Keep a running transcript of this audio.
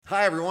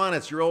Hi, everyone.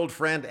 It's your old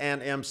friend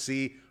and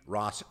MC,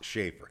 Ross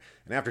Schaefer.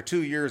 And after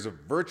 2 years of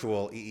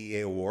virtual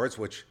EEA Awards,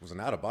 which was an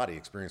out of body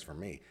experience for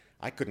me,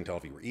 I couldn't tell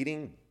if you were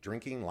eating,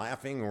 drinking,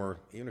 laughing, or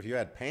even if you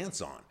had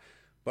pants on.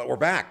 But we're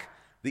back.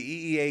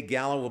 The EEA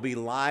Gala will be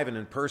live and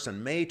in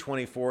person May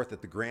 24th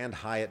at the Grand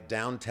Hyatt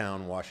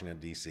downtown Washington,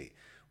 D.C.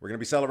 We're going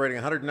to be celebrating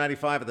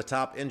 195 of the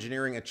top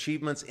engineering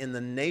achievements in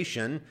the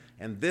nation,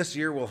 and this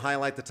year we'll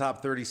highlight the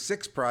top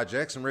 36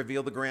 projects and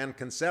reveal the grand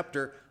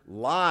conceptor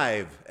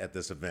live at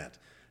this event.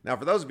 Now,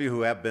 for those of you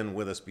who have been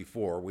with us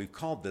before, we've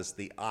called this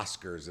the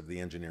Oscars of the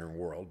engineering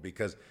world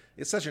because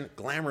it's such a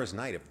glamorous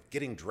night of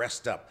getting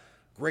dressed up,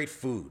 great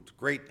food,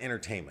 great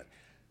entertainment.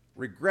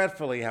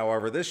 Regretfully,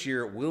 however, this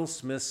year Will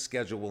Smith's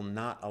schedule will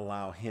not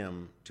allow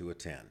him to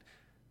attend.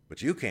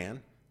 But you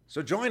can.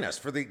 So join us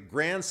for the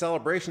grand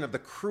celebration of the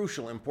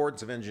crucial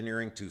importance of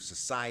engineering to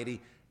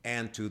society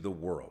and to the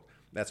world.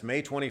 That's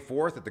May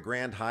 24th at the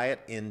Grand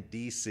Hyatt in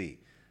D.C.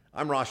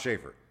 I'm Ross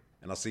Schaefer,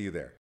 and I'll see you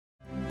there.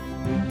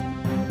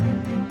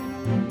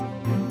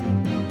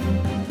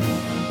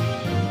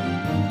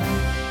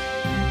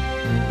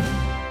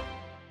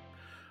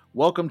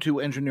 Welcome to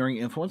Engineering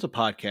Influence, a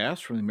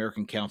podcast from the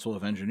American Council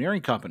of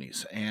Engineering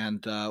Companies.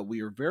 And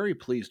we are very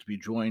pleased to be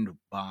joined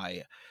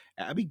by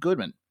Abby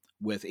Goodman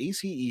with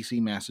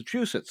ACEC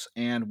Massachusetts.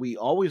 And we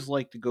always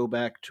like to go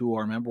back to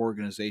our member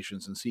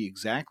organizations and see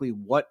exactly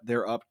what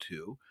they're up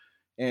to.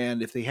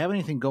 And if they have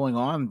anything going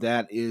on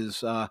that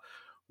is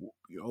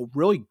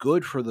really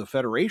good for the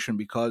Federation,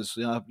 because,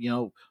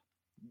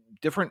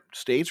 different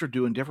states are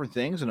doing different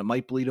things, and it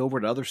might bleed over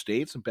to other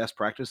states, and best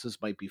practices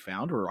might be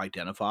found or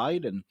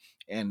identified, and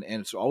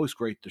it's always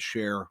great to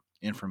share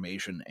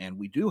information. And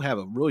we do have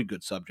a really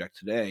good subject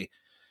today,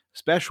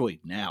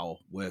 especially now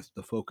with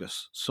the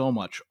focus so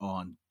much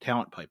on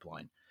talent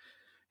pipeline,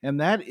 and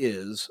that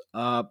is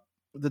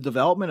the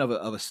development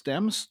of a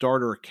STEM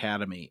Starter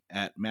Academy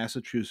at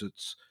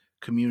Massachusetts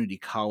community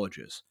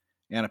colleges,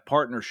 and a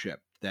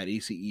partnership that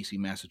ACEC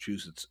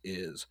Massachusetts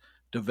is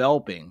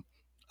developing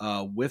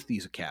with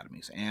these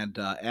academies. And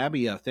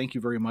Abby, thank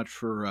you very much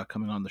for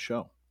coming on the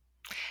show.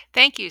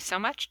 Thank you so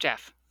much,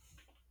 Jeff.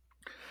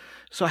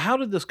 So how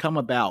did this come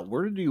about?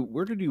 Where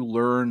did you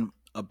learn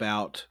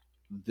about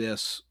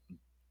this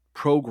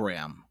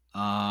program,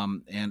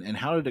 and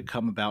how did it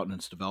come about in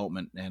its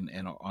development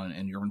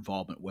and your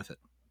involvement with it?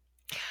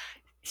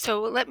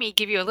 So let me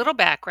give you a little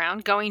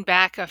background. Going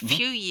back a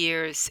few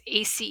years,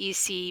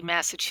 ACEC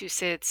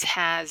Massachusetts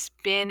has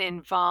been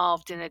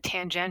involved in a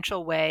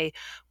tangential way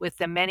with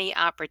the many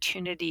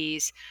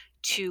opportunities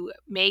to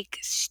make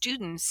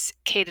students,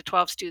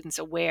 K-12 students,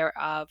 aware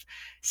of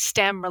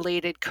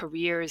STEM-related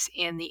careers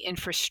in the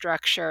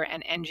infrastructure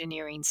and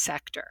engineering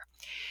sector.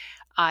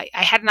 I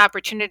had an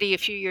opportunity a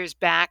few years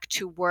back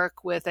to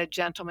work with a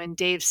gentleman,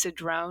 Dave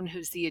Cedrone,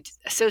 who's the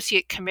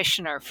Associate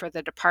Commissioner for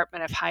the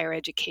Department of Higher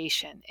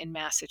Education in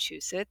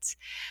Massachusetts,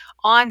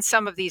 on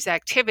some of these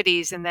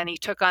activities. And then he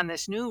took on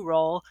this new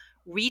role,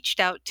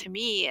 reached out to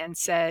me and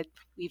said,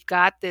 we've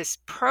got this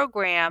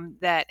program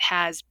that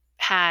has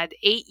had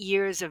 8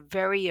 years of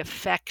very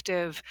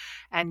effective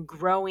and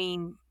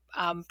growing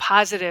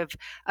positive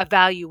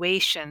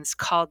evaluations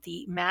called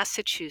the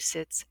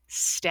Massachusetts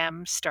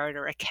STEM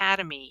Starter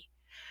Academy,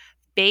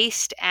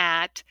 based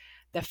at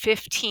the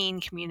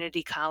 15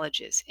 community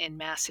colleges in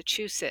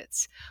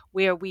Massachusetts,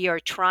 where we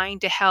are trying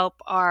to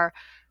help our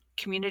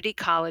community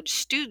college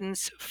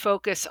students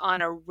focus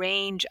on a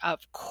range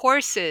of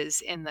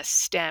courses in the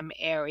STEM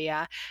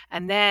area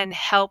and then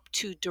help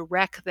to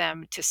direct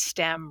them to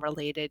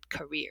STEM-related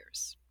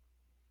careers.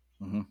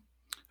 Mm-hmm.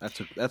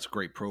 That's a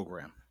great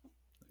program.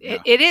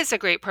 It is a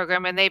great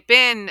program, and they've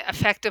been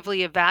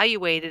effectively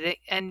evaluated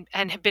and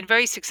have been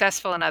very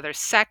successful in other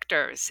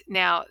sectors.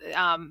 Now,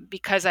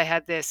 because I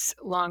had this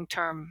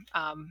long-term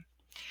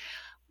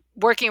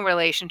working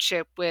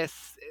relationship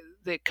with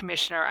the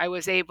commissioner, I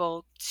was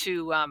able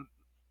to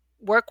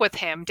work with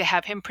him to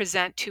have him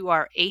present to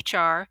our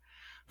HR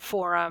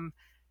forum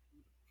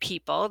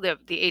people,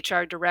 the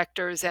HR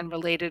directors and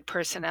related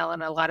personnel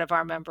in a lot of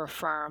our member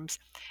firms,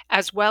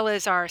 as well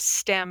as our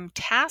STEM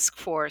task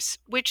force,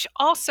 which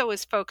also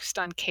is focused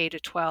on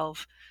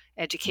K-12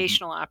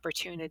 educational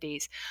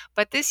opportunities.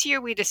 But this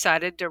year we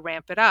decided to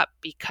ramp it up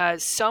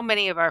because so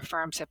many of our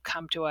firms have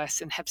come to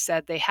us and have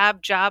said they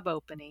have job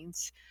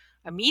openings,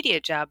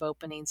 immediate job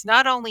openings,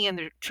 not only in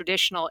the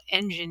traditional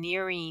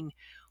engineering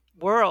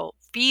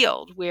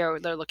field where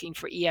they're looking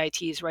for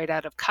EITs right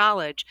out of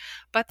college,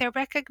 but they're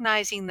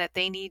recognizing that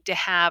they need to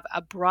have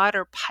a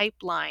broader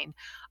pipeline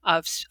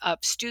of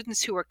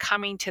students who are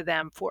coming to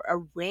them for a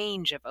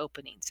range of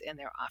openings in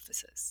their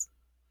offices.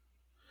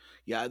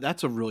 Yeah,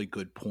 that's a really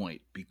good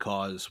point,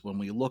 because when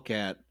we look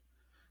at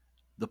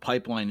the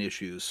pipeline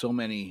issues, so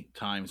many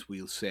times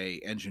we'll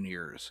say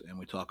engineers, and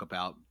we talk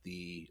about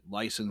the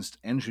licensed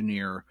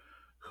engineer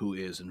who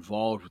is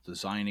involved with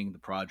designing the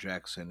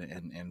projects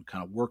and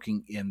kind of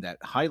working in that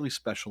highly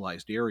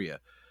specialized area.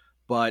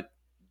 But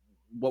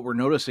what we're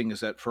noticing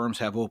is that firms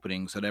have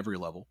openings at every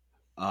level,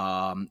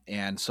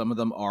 and some of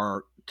them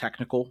are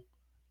technical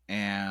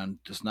and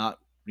does not,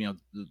 the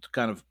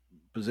kind of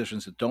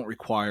positions that don't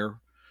require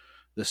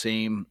the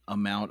same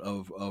amount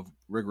of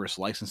rigorous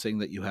licensing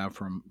that you have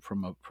from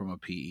a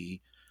PE.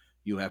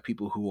 You have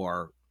people who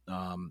are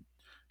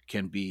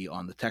can be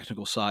on the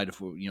technical side.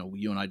 If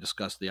you and I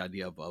discussed the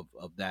idea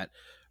of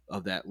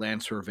that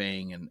land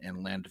surveying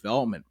and land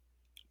development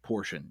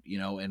portion,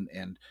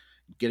 and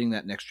getting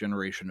that next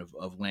generation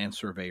of land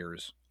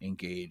surveyors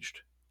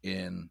engaged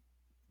in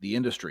the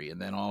industry,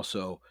 and then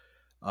also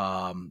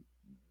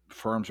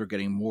firms are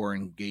getting more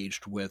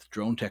engaged with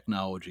drone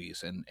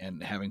technologies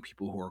and having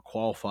people who are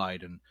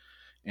qualified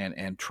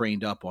and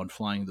trained up on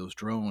flying those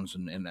drones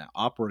and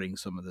operating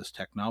some of this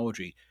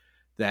technology,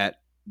 that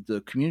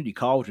the community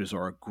colleges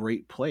are a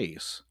great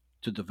place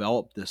to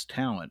develop this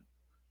talent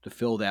to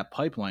fill that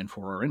pipeline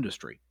for our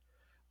industry.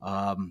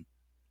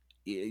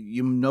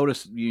 You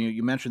noticed,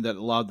 you mentioned that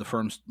a lot of the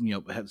firms,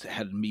 have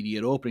had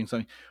immediate openings. I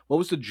mean, what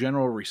was the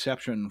general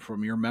reception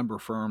from your member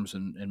firms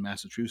in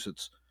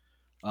Massachusetts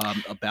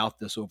about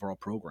this overall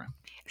program?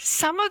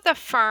 Some of the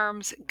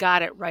firms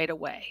got it right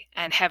away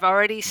and have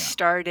already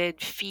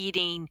started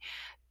feeding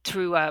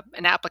through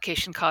an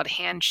application called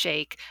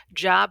Handshake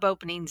job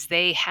openings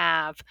they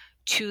have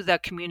to the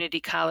community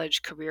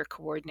college career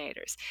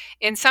coordinators.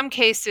 In some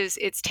cases,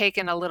 it's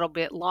taken a little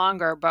bit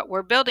longer, but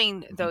we're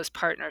building those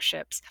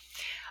partnerships.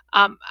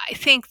 I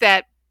think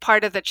that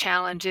part of the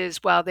challenge is,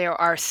 while there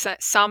are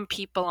some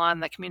people on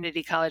the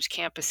community college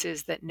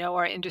campuses that know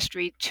our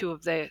industry, two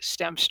of the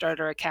STEM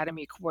Starter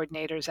Academy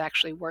coordinators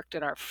actually worked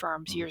at our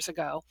firms years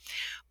ago.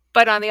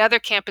 But on the other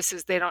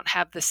campuses, they don't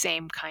have the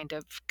same kind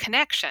of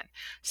connection.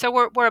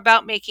 So we're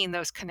about making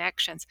those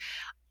connections.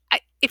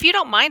 If you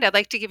don't mind, I'd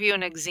like to give you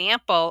an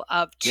example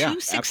of two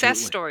success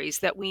stories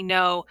that we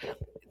know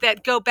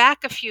that go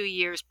back a few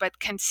years, but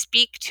can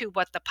speak to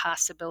what the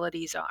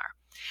possibilities are.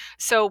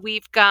 So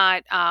we've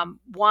got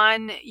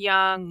one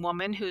young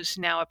woman who's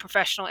now a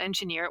professional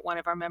engineer at one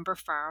of our member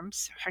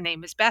firms. Her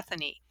name is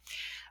Bethany.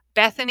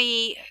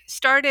 Bethany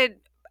started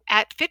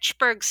at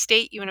Fitchburg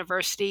State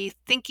University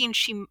thinking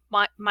she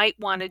might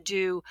want to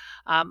do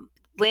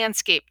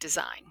landscape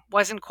design.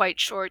 Wasn't quite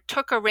sure,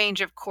 took a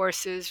range of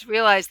courses,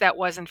 realized that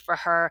wasn't for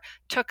her,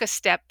 took a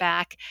step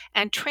back,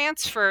 and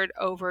transferred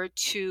over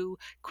to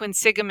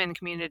Quinsigamond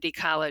Community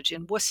College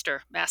in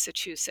Worcester,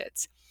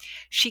 Massachusetts.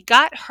 She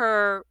got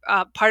her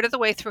part of the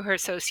way through her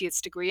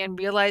associate's degree and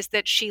realized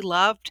that she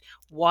loved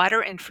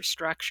water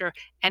infrastructure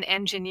and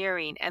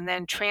engineering, and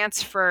then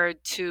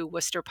transferred to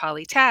Worcester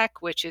Polytech,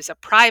 which is a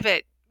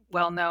private,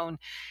 well-known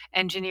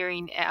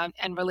engineering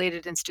and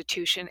related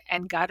institution,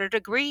 and got her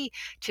degree.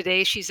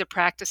 Today, she's a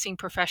practicing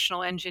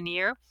professional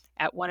engineer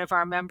at one of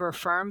our member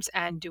firms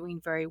and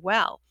doing very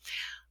well.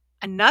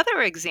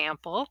 Another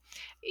example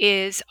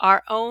is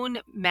our own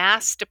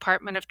Mass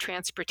Department of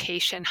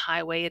Transportation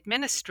highway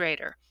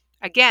administrator.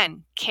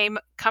 Again,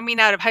 coming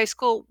out of high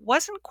school,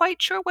 wasn't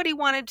quite sure what he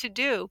wanted to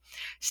do.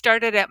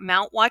 Started at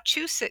Mount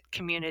Wachusett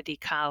Community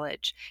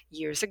College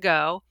years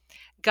ago,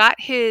 got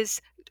his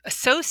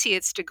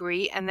associate's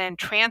degree, and then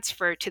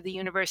transferred to the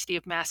University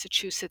of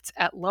Massachusetts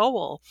at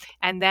Lowell,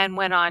 and then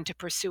went on to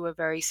pursue a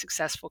very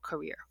successful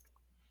career.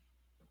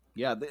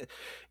 Yeah,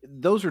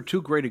 those are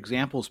two great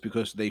examples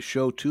because they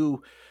show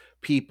two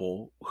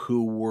people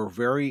who were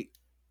very,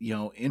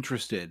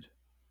 interested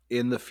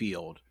in the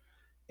field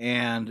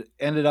and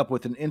ended up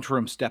with an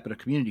interim step at a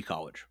community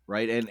college,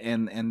 right?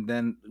 And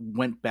then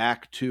went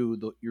back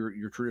to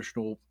your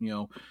traditional,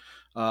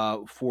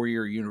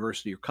 4-year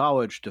university or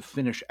college to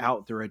finish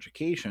out their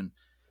education.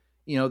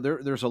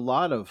 There's a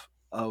lot of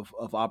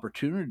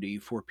opportunity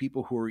for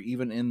people who are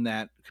even in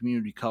that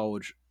community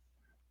college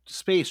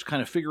space,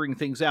 kind of figuring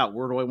things out.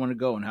 Where do I want to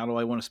go and how do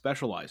I want to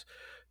specialize?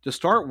 To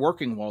start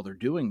working while they're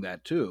doing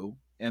that too,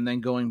 and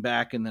then going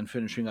back and then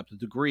finishing up the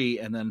degree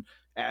and then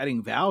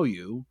adding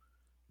value,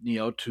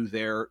 to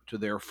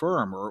their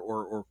firm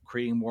or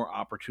creating more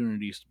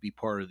opportunities to be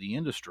part of the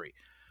industry.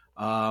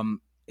 And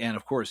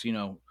of course,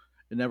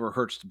 it never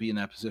hurts to be in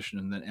that position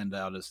and then end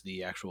out as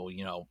the actual,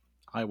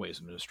 highways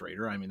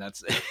administrator. I mean,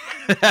 that's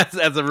that's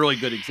a really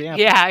good example.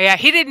 Yeah.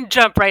 He didn't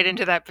jump right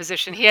into that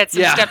position. He had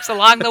some steps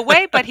along the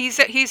way, but he's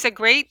a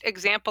great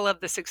example of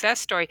the success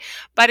story.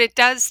 But it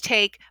does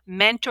take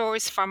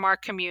mentors from our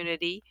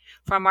community,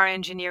 from our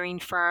engineering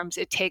firms.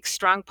 It takes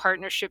strong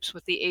partnerships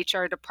with the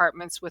HR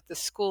departments, with the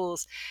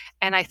schools.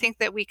 And I think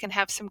that we can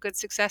have some good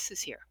successes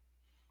here.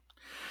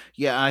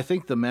 Yeah, I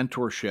think the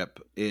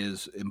mentorship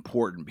is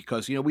important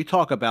because, we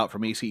talk about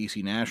from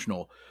ACEC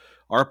National,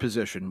 our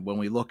position when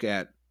we look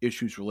at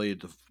issues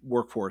related to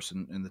workforce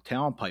and the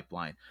talent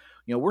pipeline.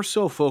 We're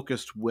so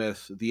focused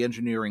with the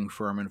engineering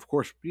firm. And of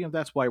course,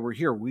 that's why we're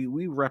here.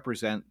 We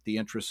represent the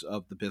interests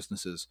of the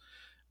businesses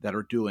that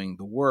are doing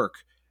the work.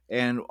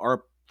 And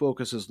our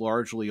focus is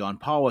largely on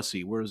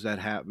policy. Where does that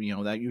have,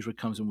 that usually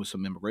comes in with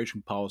some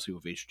immigration policy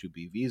with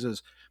H-2B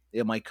visas.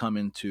 It might come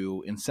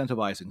into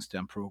incentivizing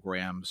STEM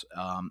programs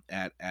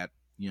at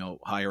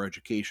higher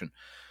education.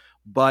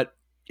 But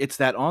it's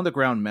that on the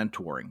ground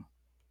mentoring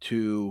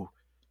to,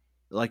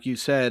 like you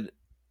said,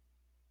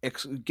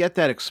 get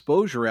that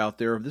exposure out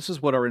there. This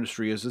is what our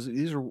industry is.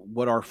 These are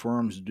what our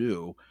firms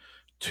do,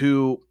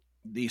 to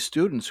these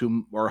students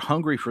who are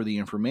hungry for the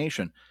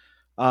information.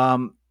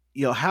 Um,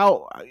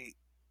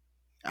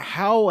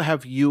 how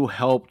have you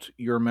helped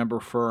your member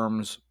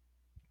firms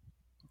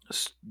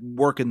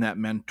work in that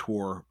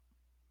mentor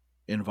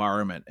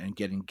environment and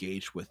get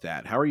engaged with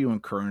that? How are you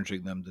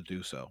encouraging them to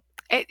do so?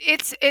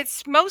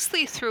 It's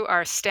mostly through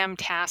our STEM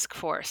task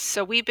force.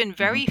 So we've been Hmm.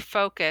 very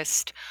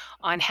focused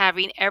on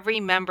having every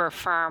member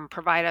firm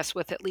provide us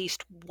with at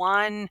least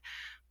one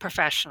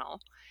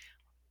professional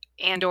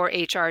and or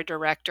HR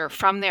director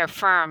from their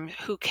firm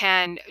who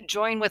can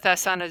join with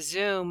us on a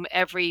Zoom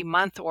every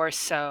month or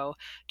so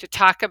to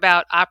talk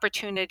about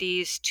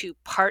opportunities to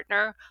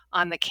partner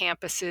on the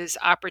campuses,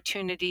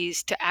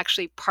 opportunities to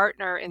actually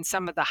partner in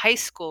some of the high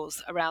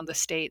schools around the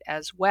state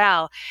as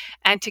well,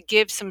 and to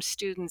give some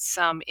students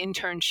some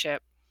internship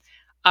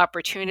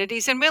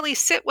opportunities and really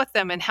sit with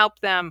them and help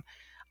them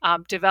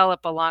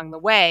develop along the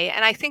way.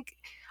 And I think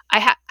I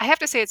have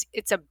to say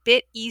it's a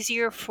bit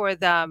easier for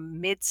the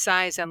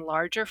mid-size and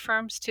larger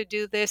firms to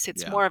do this.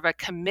 It's Yeah. more of a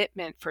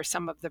commitment for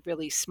some of the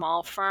really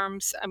small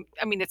firms.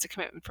 I mean, it's a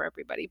commitment for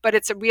everybody, but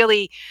it's a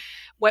really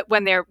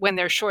when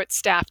they're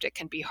short-staffed, it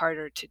can be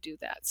harder to do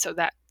that. So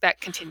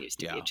that continues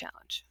to be a Yeah.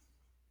 challenge.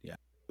 Yeah.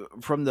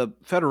 From the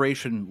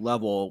federation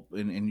level,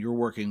 and you're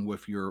working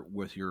with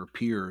your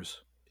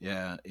peers,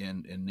 yeah,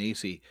 in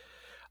NACE.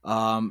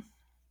 Um,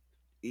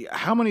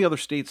 how many other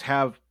states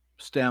have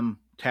STEM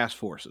task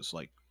forces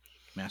like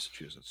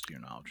Massachusetts, to your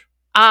knowledge?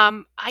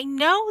 I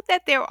know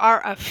that there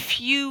are a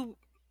few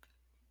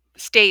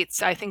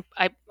states, I think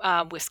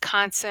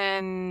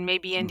Wisconsin,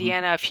 maybe Hmm.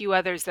 Indiana, a few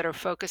others that are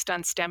focused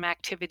on STEM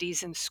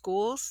activities in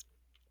schools.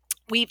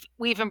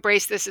 We've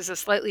embraced this as a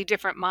slightly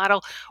different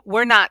model.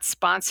 We're not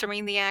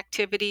sponsoring the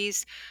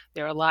activities.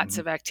 There are lots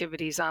Hmm. of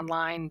activities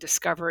online,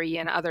 Discovery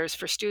and others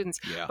for students,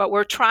 Yeah. but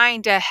we're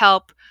trying to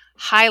help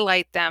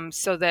highlight them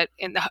so that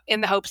in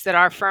the hopes that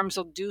our firms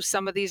will do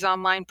some of these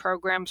online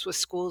programs with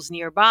schools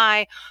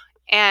nearby,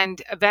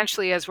 and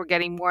eventually, as we're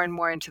getting more and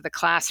more into the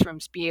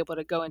classrooms, be able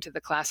to go into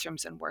the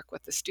classrooms and work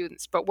with the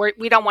students. But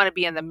we don't want to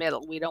be in the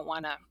middle. We don't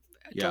want to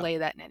Yeah. delay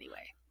that in any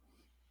way.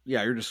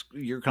 Yeah,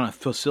 you're kind of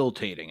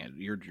facilitating it.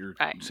 You're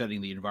Right.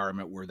 setting the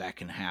environment where that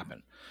can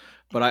happen.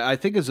 But I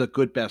think it's a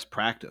good best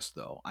practice,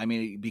 though. I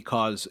mean,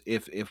 because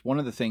if one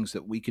of the things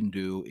that we can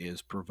do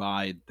is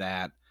provide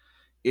that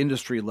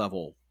industry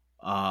level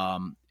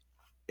um,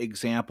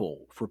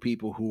 example for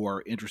people who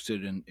are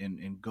interested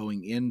in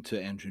going into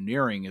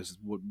engineering, is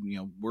what,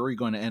 where are you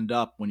going to end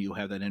up when you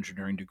have that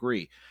engineering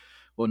degree?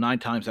 Well, 9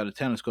 times out of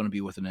 10, it's going to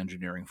be with an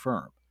engineering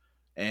firm,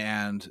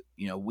 and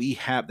we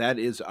have that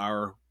is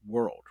our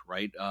world,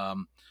 right?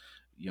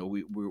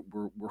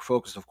 We're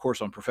focused, of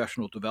course, on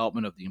professional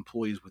development of the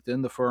employees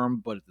within the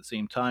firm, but at the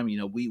same time,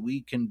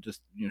 we can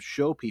just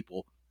show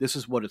people this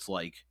is what it's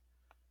like.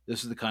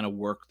 This is the kind of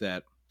work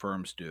that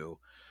firms do.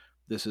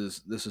 This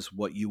is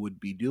what you would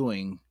be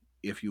doing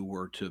if you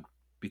were to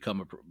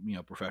become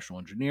a professional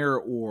engineer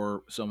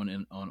or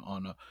someone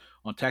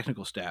on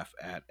technical staff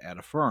at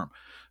a firm.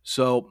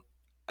 So,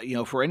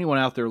 for anyone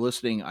out there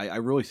listening, I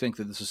really think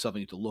that this is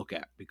something to look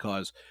at,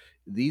 because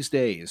these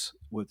days,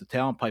 with the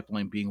talent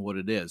pipeline being what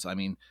it is, I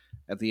mean,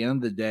 at the end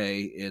of the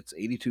day, it's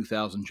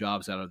 82,000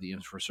 jobs out of the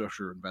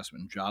Infrastructure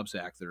Investment and Jobs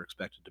Act that are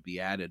expected to be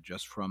added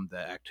just from the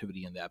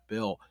activity in that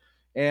bill.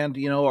 And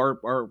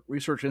our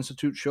research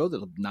institute showed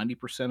that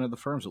 90% of the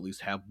firms at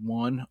least have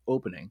one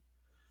opening,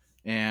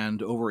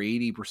 and over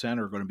 80%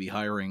 are going to be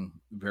hiring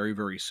very,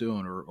 very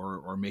soon,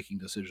 or making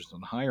decisions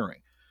on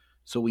hiring.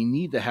 So we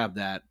need to have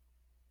that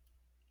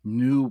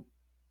new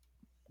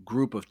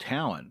group of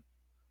talent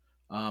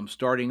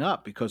starting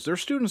up, because there's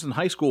students in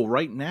high school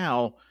right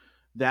now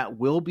that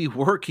will be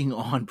working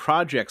on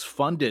projects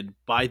funded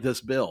by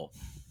this bill.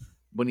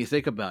 When you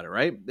think about it,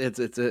 right? It's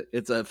a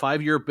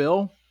 5-year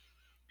bill.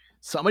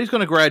 Somebody's going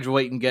to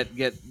graduate and get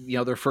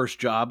their first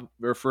job,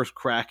 their first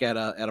crack at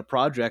a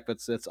project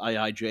that's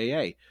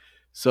IIJA.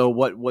 So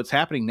what's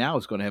happening now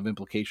is going to have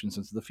implications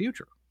into the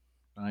future.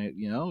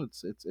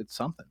 It's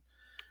something.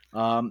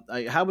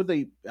 How would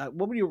they?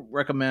 What would you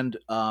recommend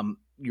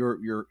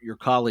your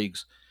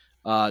colleagues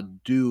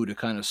do to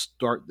kind of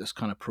start this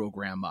kind of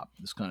program up,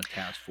 this kind of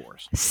task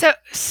force?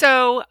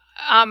 So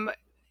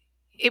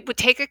it would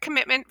take a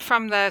commitment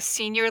from the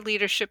senior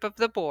leadership of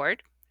the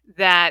board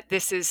that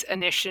this is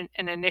an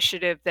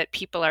initiative that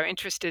people are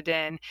interested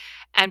in,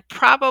 and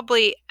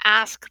probably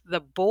ask the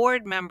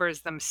board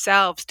members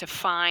themselves to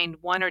find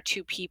one or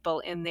two people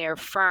in their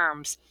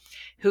firms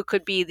who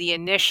could be the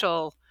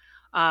initial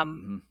um,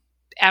 Mm-hmm.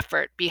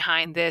 effort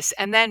behind this,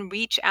 and then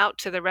reach out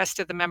to the rest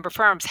of the member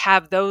firms.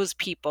 Have those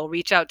people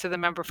reach out to the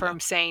member Yeah.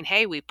 firms saying,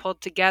 hey, we pulled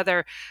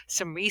together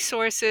some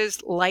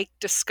resources like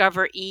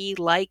Discover E,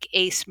 like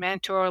ACE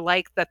Mentor,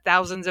 like the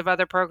thousands of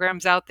other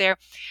programs out there,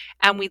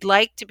 and we'd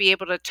like to be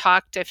able to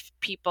talk to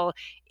people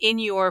in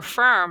your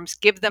firms,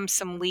 give them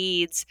some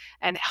leads,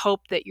 and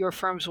hope that your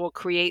firms will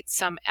create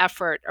some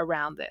effort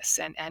around this,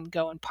 and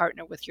go and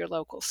partner with your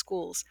local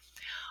schools.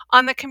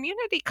 On the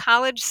community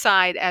college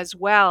side as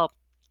well,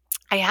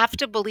 I have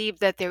to believe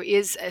that there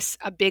is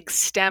a big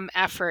STEM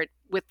effort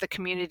with the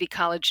community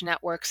college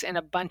networks in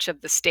a bunch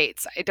of the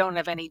states. I don't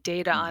have any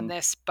data on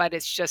this, but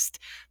it's just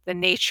the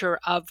nature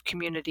of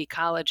community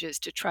colleges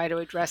to try to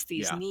address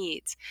these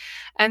needs.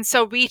 And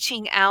so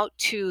reaching out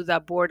to the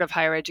Board of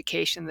Higher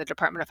Education, the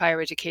Department of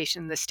Higher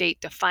Education, the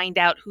state, to find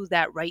out who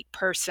that right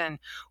person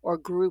or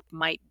group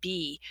might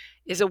be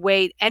is a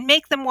way, and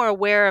make them more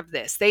aware of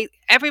this.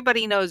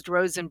 Everybody knows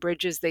roads and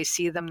bridges. They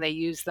see them, they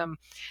use them.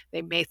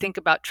 They may think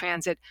about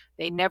transit.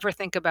 They never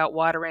think about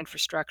water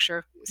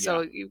infrastructure.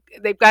 So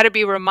they've got to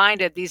be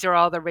reminded these are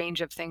all the range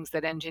of things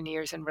that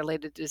engineers and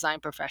related design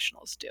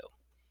professionals do.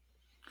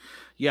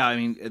 Yeah, I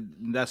mean,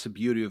 that's the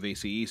beauty of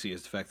ACEC,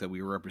 is the fact that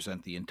we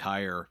represent the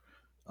entire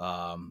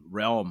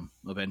realm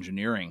of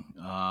engineering.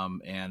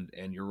 And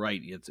you're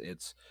right.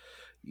 It's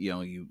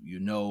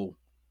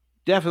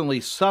definitely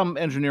some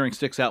engineering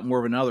sticks out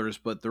more than others,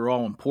 but they're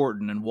all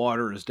important. And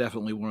water is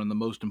definitely one of the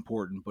most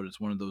important, but it's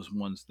one of those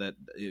ones that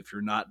if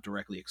you're not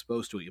directly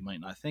exposed to it, you might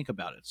not think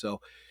about it.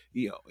 So,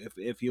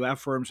 if you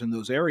have firms in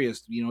those areas,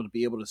 to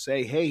be able to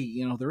say,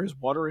 hey, there is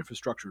water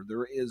infrastructure,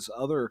 there is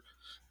other,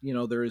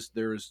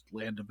 there's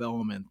land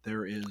development,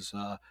 there is,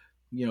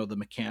 the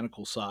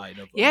mechanical side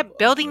of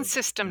building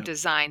system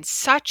design.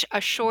 Such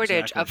a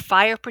shortage of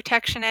fire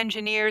protection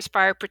engineers,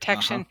 fire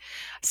protection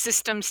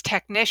systems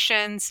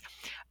technicians,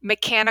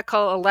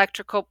 mechanical,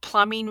 electrical,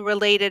 plumbing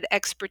related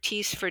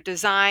expertise for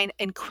design.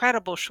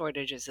 Incredible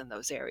shortages in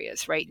those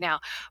areas right now.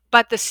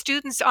 But the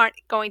students aren't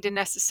going to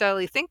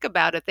necessarily think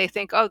about it. They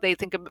think,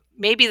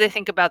 maybe they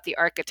think about the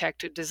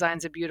architect who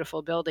designs a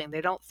beautiful building.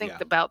 They don't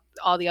think about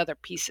all the other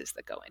pieces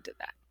that go into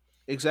that.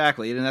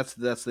 Exactly, and that's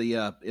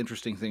the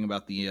interesting thing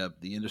about the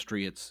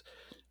industry. It's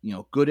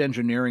good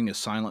engineering is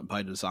silent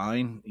by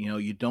design.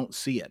 You don't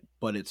see it,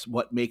 but it's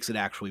what makes it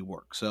actually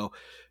work. So,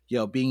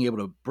 being able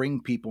to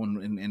bring people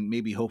and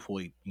maybe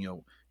hopefully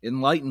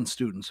enlighten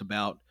students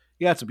about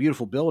it's a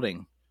beautiful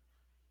building.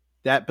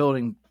 That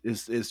building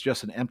is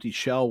just an empty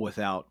shell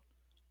without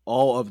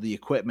all of the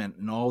equipment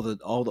and all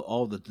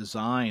the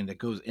design that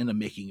goes into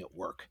making it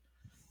work,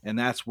 and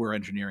that's where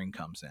engineering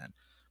comes in.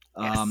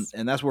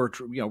 And that's where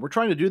we're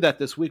trying to do that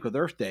this week with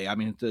Earth Day. I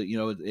mean,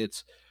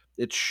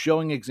 it's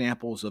showing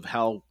examples of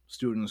how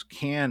students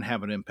can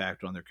have an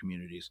impact on their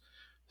communities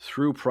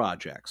through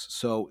projects.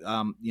 So,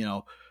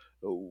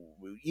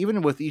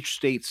 even with each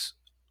state's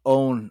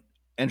own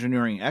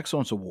engineering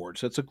excellence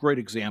awards, that's a great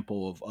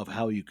example of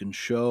how you can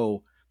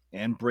show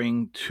and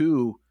bring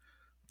to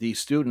the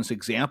students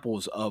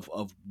examples of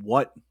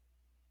what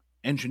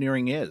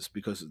engineering is,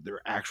 because they're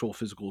actual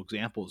physical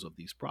examples of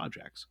these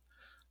projects.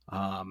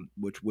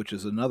 Which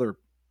is another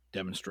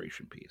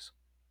demonstration piece.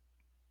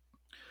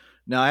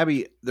 Now,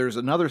 Abby, there's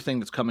another thing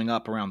that's coming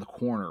up around the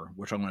corner,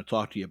 which I'm going to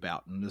talk to you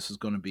about, and this is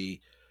going to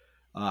be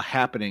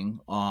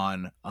happening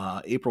on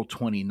April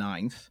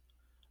 29th.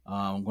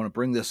 I'm going to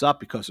bring this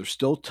up because there's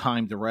still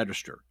time to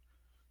register.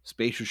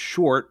 Space is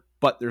short,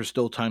 but there's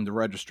still time to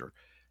register.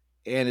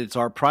 And it's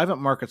our private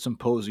market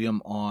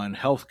symposium on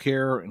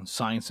healthcare and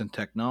science and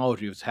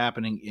technology. It's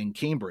happening in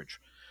Cambridge.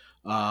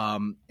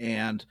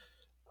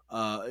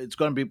 It's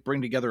going to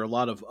bring together a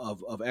lot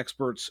of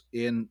experts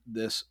in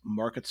this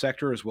market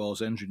sector, as well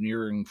as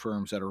engineering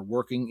firms that are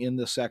working in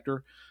this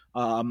sector.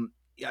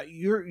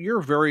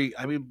 You're very.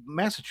 I mean,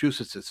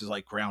 Massachusetts is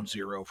like ground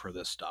zero for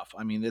this stuff.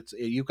 I mean,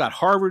 you've got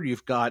Harvard,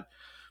 you've got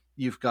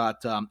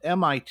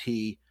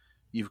MIT,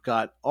 you've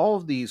got all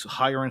of these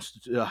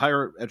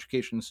higher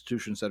education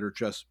institutions that are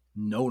just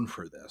known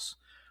for this.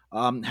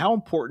 How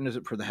important is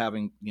it for to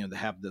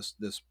have this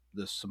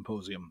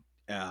symposium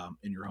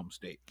in your home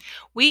state?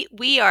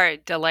 We are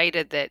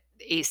delighted that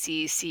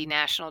ACEC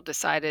National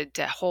decided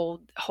to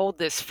hold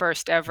this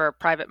first ever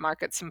private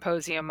market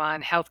symposium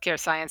on healthcare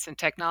science and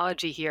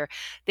technology here.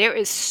 There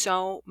is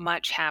so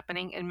much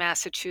happening in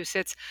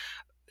Massachusetts.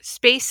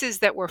 Spaces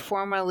that were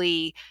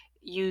formerly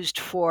used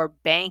for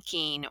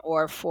banking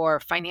or for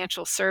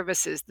financial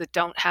services that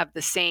don't have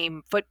the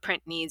same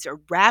footprint needs are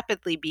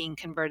rapidly being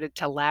converted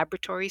to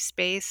laboratory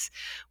space.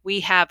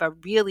 We have a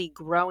really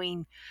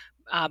growing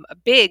a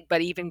big, but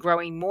even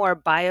growing more,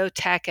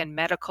 biotech and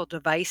medical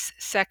device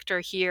sector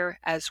here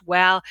as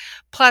well,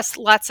 plus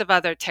lots of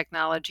other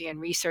technology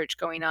and research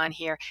going on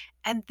here.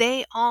 And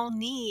they all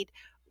need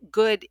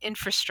good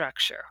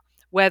infrastructure,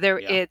 whether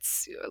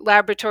it's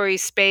laboratory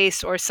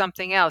space or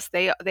something else.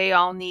 They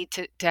all need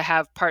to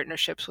have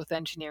partnerships with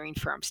engineering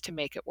firms to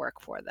make it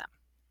work for them.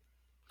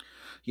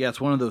 Yeah,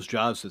 it's one of those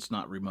jobs that's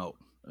not remote.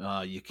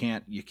 You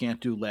can't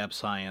do lab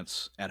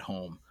science at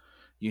home.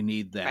 You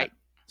need that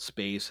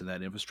space and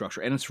that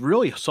infrastructure, and it's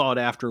really sought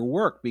after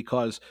work,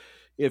 because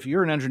if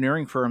you're an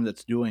engineering firm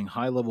that's doing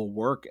high level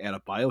work at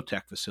a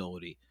biotech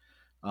facility,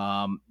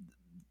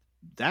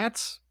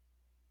 that's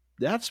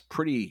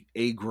pretty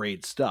A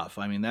grade stuff.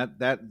 I mean,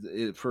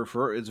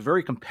 for it's a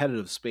very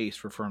competitive space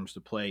for firms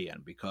to play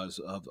in because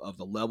of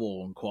the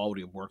level and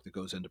quality of work that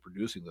goes into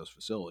producing those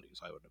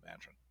facilities, I would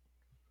imagine.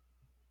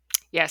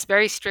 Yes,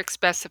 very strict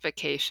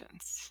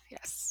specifications.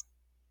 Yes.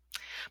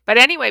 But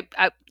anyway,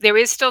 there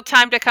is still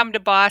time to come to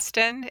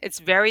Boston. It's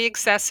very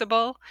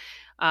accessible.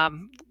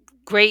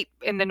 great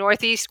in the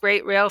Northeast,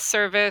 great rail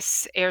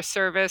service, air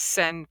service,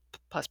 and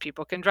plus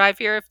people can drive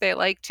here if they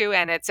like to.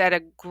 And it's at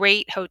a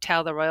great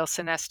hotel, the Royal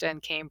Sonesta in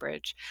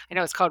Cambridge. I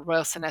know it's called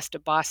Royal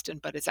Sonesta Boston,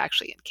 but it's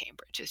actually in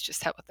Cambridge. It's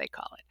just what they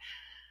call it.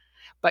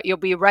 But you'll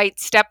be right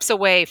steps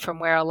away from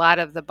where a lot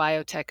of the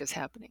biotech is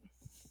happening.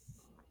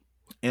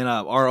 And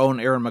our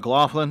own Erin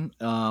McLaughlin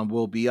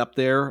will be up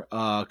there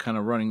kind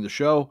of running the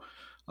show.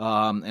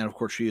 And of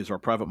course, she is our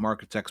private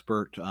markets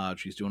expert.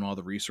 She's doing all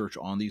the research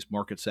on these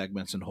market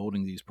segments and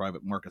holding these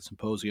private market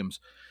symposiums.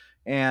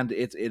 And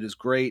it is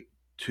great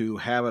to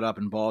have it up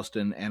in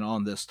Boston and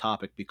on this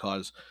topic,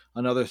 because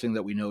another thing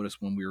that we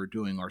noticed when we were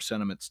doing our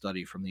sentiment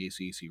study from the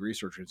ACEC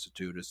Research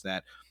Institute is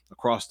that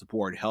across the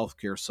board,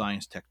 healthcare,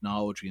 science,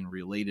 technology, and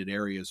related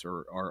areas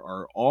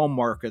are all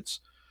markets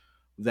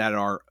that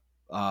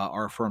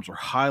our firms are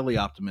highly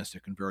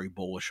optimistic and very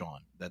bullish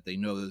on, that they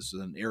know this is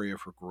an area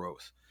for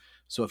growth.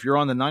 So if you're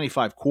on the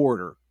 95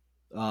 corridor,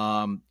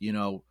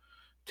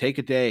 take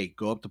a day,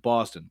 go up to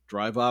Boston,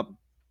 drive up,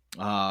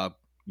 take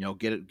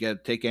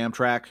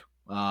Amtrak.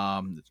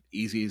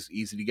 It's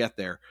easy to get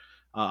there,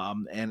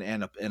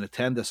 and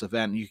attend this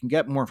event. You can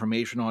get more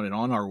information on it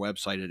on our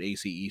website at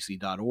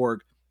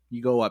acec.org.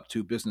 You go up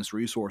to business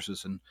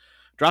resources and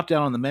drop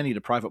down on the menu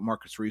to private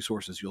markets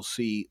resources. You'll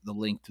see the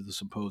link to the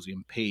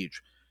symposium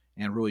page,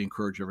 and really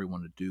encourage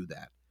everyone to do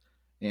that.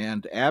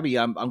 And Abby,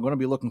 I'm going to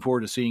be looking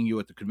forward to seeing you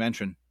at the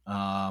convention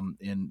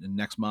in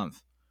next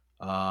month,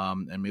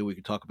 and maybe we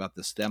could talk about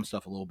the STEM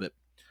stuff a little bit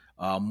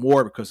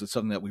more, because it's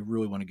something that we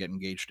really want to get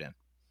engaged in.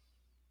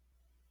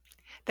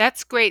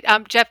 That's great.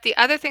 Jeff, the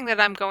other thing that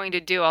I'm going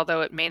to do,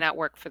 although it may not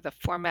work for the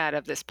format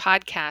of this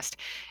podcast,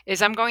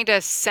 is I'm going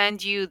to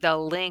send you the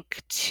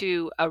link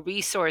to a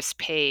resource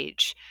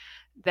page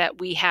that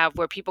we have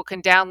where people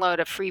can download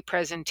a free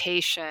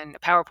presentation, a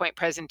PowerPoint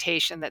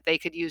presentation that they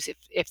could use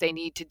if they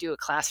need to do a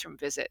classroom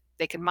visit.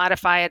 They can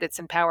modify it. It's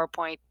in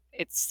PowerPoint.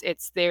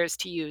 It's theirs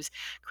to use,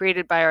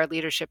 created by our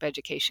Leadership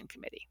Education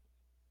Committee.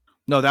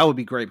 No, that would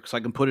be great, because I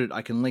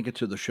can link it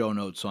to the show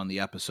notes on the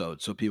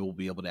episode, so people will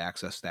be able to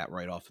access that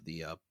right off of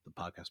the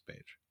podcast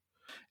page.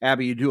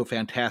 Abby, you do a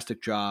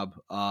fantastic job,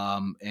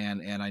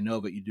 and I know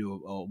that you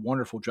do a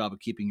wonderful job of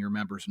keeping your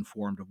members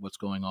informed of what's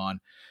going on,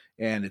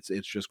 and it's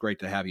just great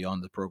to have you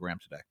on the program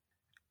today.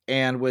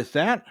 And with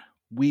that,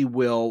 we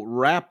will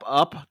wrap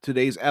up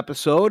today's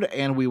episode,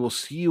 and we will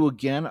see you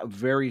again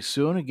very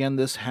soon. Again,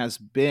 this has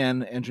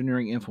been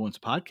Engineering Influence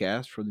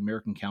Podcast for the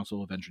American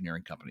Council of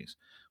Engineering Companies.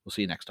 We'll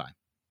see you next time.